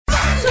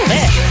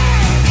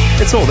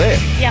It's all there.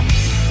 Yep.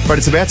 But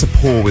it's about to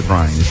pour with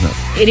rain, isn't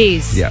it? It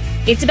is. Yeah.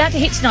 It's about to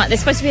hit tonight. There's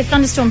supposed to be a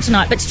thunderstorm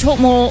tonight, but to talk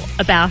more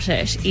about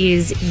it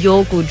is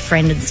your good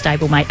friend and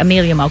stablemate,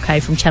 Amelia Mulcahy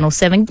from Channel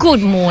 7.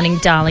 Good morning,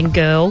 darling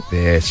girl.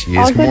 There she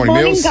is. Good morning,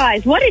 Mills.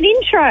 Guys. What an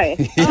intro.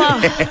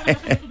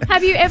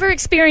 Have you ever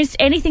experienced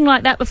anything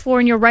like that before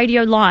in your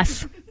radio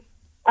life?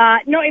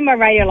 Not in my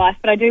radio life,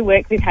 but I do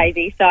work with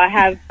Hazy, so I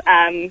have,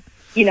 I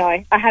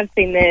have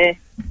seen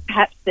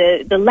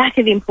the lack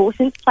of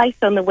importance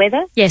placed on the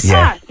weather. Yes.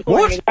 Yeah.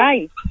 What?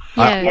 Rain.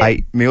 Yeah.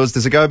 Hey, Mills,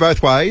 does it go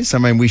both ways? I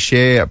mean, we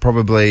share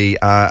probably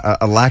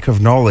a lack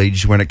of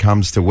knowledge when it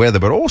comes to weather,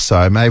 but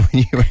also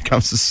maybe when it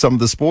comes to some of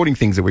the sporting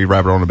things that we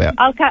rabbit on about.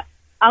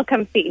 I'll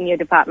come sit in your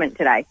department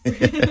today.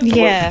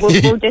 Yeah.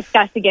 We'll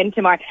discuss again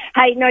tomorrow.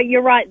 Hey, no,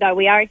 you're right, though.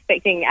 We are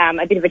expecting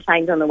a bit of a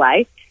change on the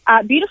way.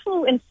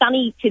 Beautiful and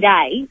sunny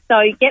today,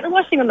 so get the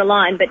washing on the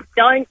line, but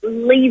don't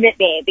leave it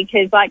there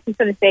because, like you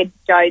sort of said,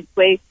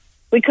 Jodes,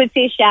 we could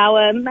see a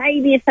shower,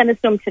 maybe a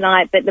thunderstorm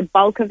tonight, but the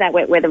bulk of that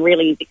wet weather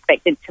really is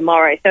expected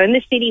tomorrow. So in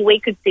the city,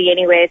 we could see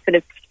anywhere sort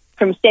of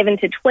from 7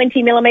 to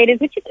 20 millimetres,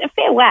 which is a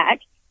fair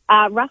whack,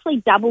 roughly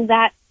double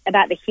that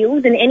about the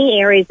hills and any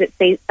areas that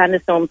see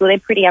thunderstorms. Well, they're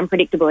pretty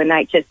unpredictable in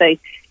nature, so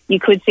you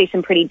could see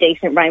some pretty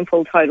decent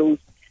rainfall totals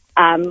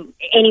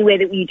anywhere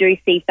that you do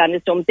see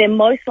thunderstorms. They're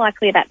most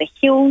likely about the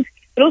hills,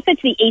 but also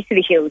to the east of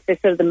the hills, so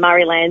sort of the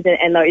Murraylands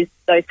and those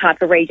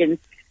type of regions.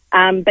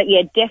 But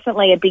yeah,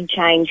 definitely a big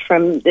change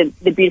from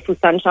the beautiful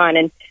sunshine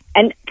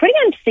and pretty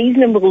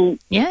unseasonable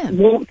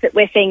warmth that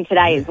we're seeing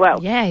today as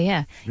well. Yeah,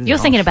 yeah. You're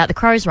thinking about the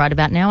crows right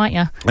about now, aren't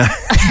you?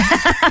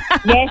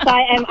 Yes,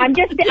 I am. I'm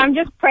just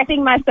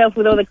prepping myself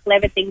with all the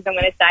clever things I'm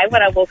going to say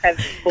when I walk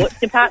over to the sports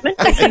department.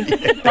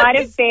 Quite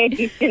a fair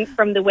distance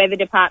from the weather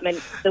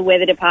department. The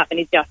weather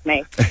department is just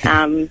me,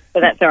 so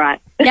that's all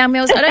right. Now,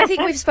 Mills, I don't think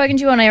we've spoken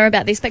to you on air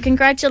about this, but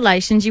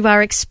congratulations. You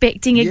are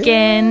expecting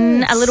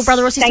again a little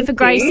brother or sister for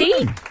Gracie.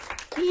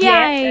 Yay.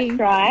 Yes, that's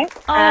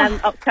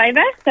right.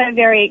 October, so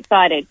very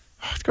excited.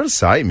 I've got to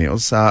say,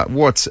 Mills,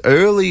 what's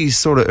early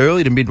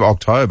to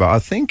mid-October, I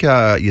think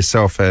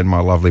yourself and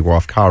my lovely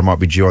wife, Cara, might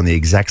be due on the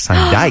exact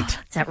same date.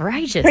 It's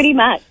outrageous. Pretty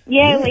much.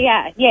 Yeah, we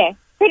are. Yeah.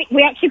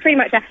 We actually pretty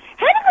much are.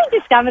 How did we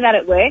discover that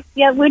at work?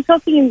 Yeah, we were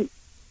talking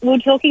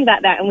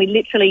about that,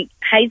 and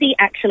Hazy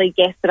actually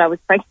guessed that I was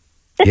pregnant.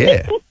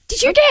 Yeah.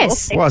 Did you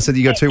guess? Well, I said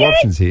you got two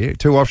options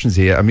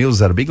here. A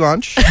Mills at a big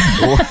lunch. You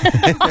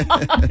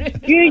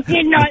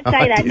did not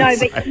say that. No,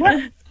 but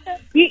what?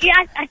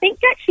 I think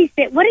you actually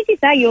said, what did you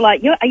say? You're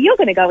like, you're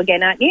going to go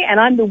again, aren't you? And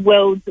I'm the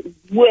world's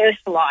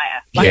worst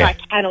liar. I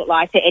cannot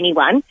lie to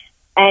anyone.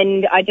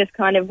 And I just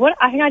kind of,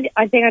 I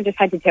think I just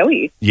had to tell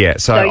you. Yeah,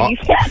 so you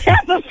found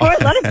out before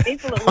a lot of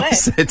people at work. I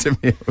said to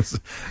Mills,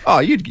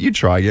 you'd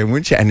try again,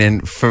 wouldn't you? And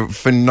then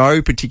for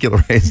no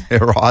particular reason,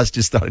 her eyes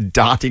just started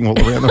darting all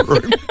around the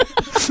room.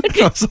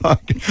 I was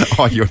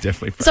like, you're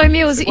definitely pregnant. So,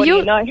 Mills,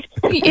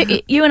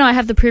 you you and I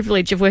have the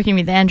privilege of working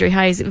with Andrew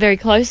Hayes very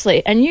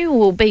closely, and you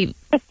will be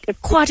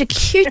quite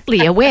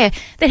acutely aware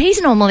that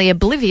he's normally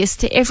oblivious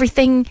to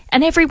everything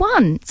and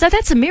everyone. So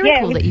that's a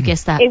miracle that you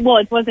guessed that. It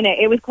was, wasn't it?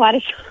 It was quite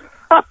a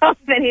shock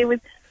that he was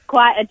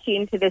quite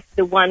attuned to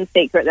the one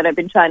secret that I've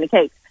been trying to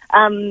keep.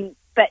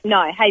 But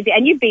no, Hazy,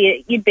 and you'd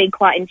be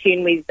quite in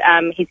tune with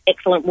his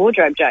excellent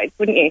wardrobe, Joe,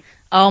 wouldn't you?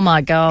 Oh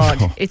my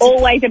God! It's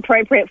always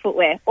appropriate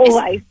footwear.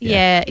 Always.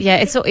 Yeah.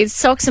 It's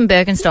socks and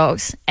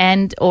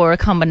Birkenstocks or a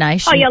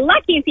combination. Oh, you're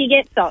lucky if you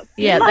get socks.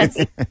 Yeah,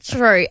 that's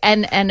true.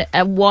 And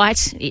a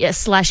white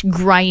 /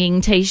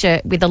 greying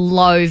t-shirt with a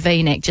low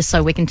V-neck, just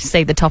so we can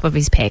see the top of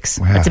his pecs.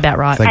 Wow. That's about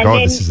right. Thank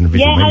God this isn't a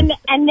visual medium.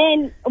 and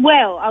then,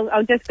 well,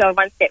 I'll just go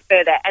one step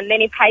further. And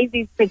then if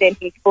Hazy's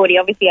presenting sport, he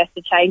obviously has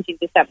to change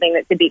into something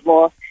that's a bit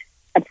more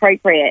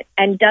appropriate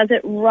and does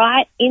it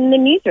right in the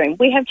newsroom.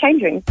 We have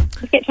change rooms.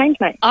 Let's get change,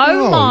 mate.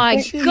 Oh my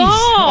geez.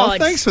 God. Oh,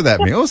 thanks for that,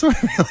 Mills.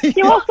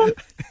 You're welcome.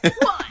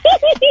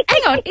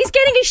 Hang on, he's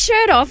getting his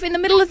shirt off in the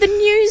middle of the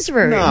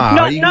newsroom.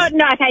 No, not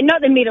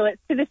the middle.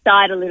 It's to the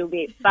side a little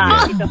bit,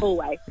 but it's a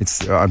hallway.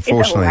 It's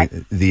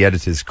unfortunately the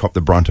editors cop the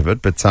brunt of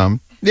it, but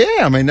yeah,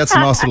 I mean, that's a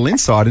nice little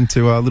insight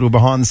into a little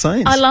behind the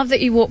scenes. I love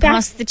that you walk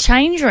past the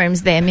change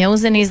rooms there,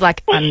 Mills, and he's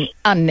like,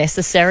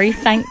 unnecessary,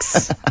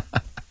 thanks.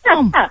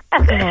 Oh,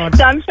 God.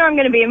 So I'm sure I'm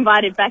going to be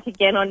invited back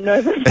again on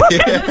Nova.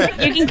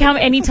 You can come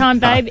anytime,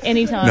 babe,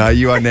 anytime. No,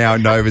 you are now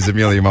Nova's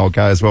Amelia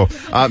Mulcahy as well.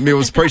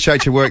 Mills,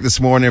 appreciate your work this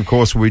morning. Of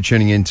course, we'll be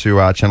tuning into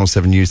Channel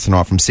 7 News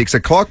tonight from 6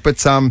 o'clock.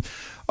 But, I'll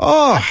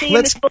see you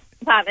in the sports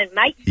department,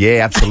 mate.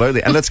 Yeah,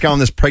 absolutely. And let's go on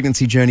this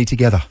pregnancy journey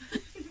together.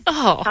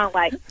 Oh, can't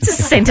wait. It's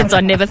a sentence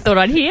I never thought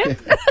I'd hear.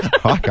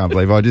 I can't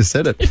believe I just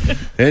said it.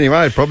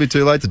 Anyway, probably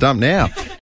too late to dump now.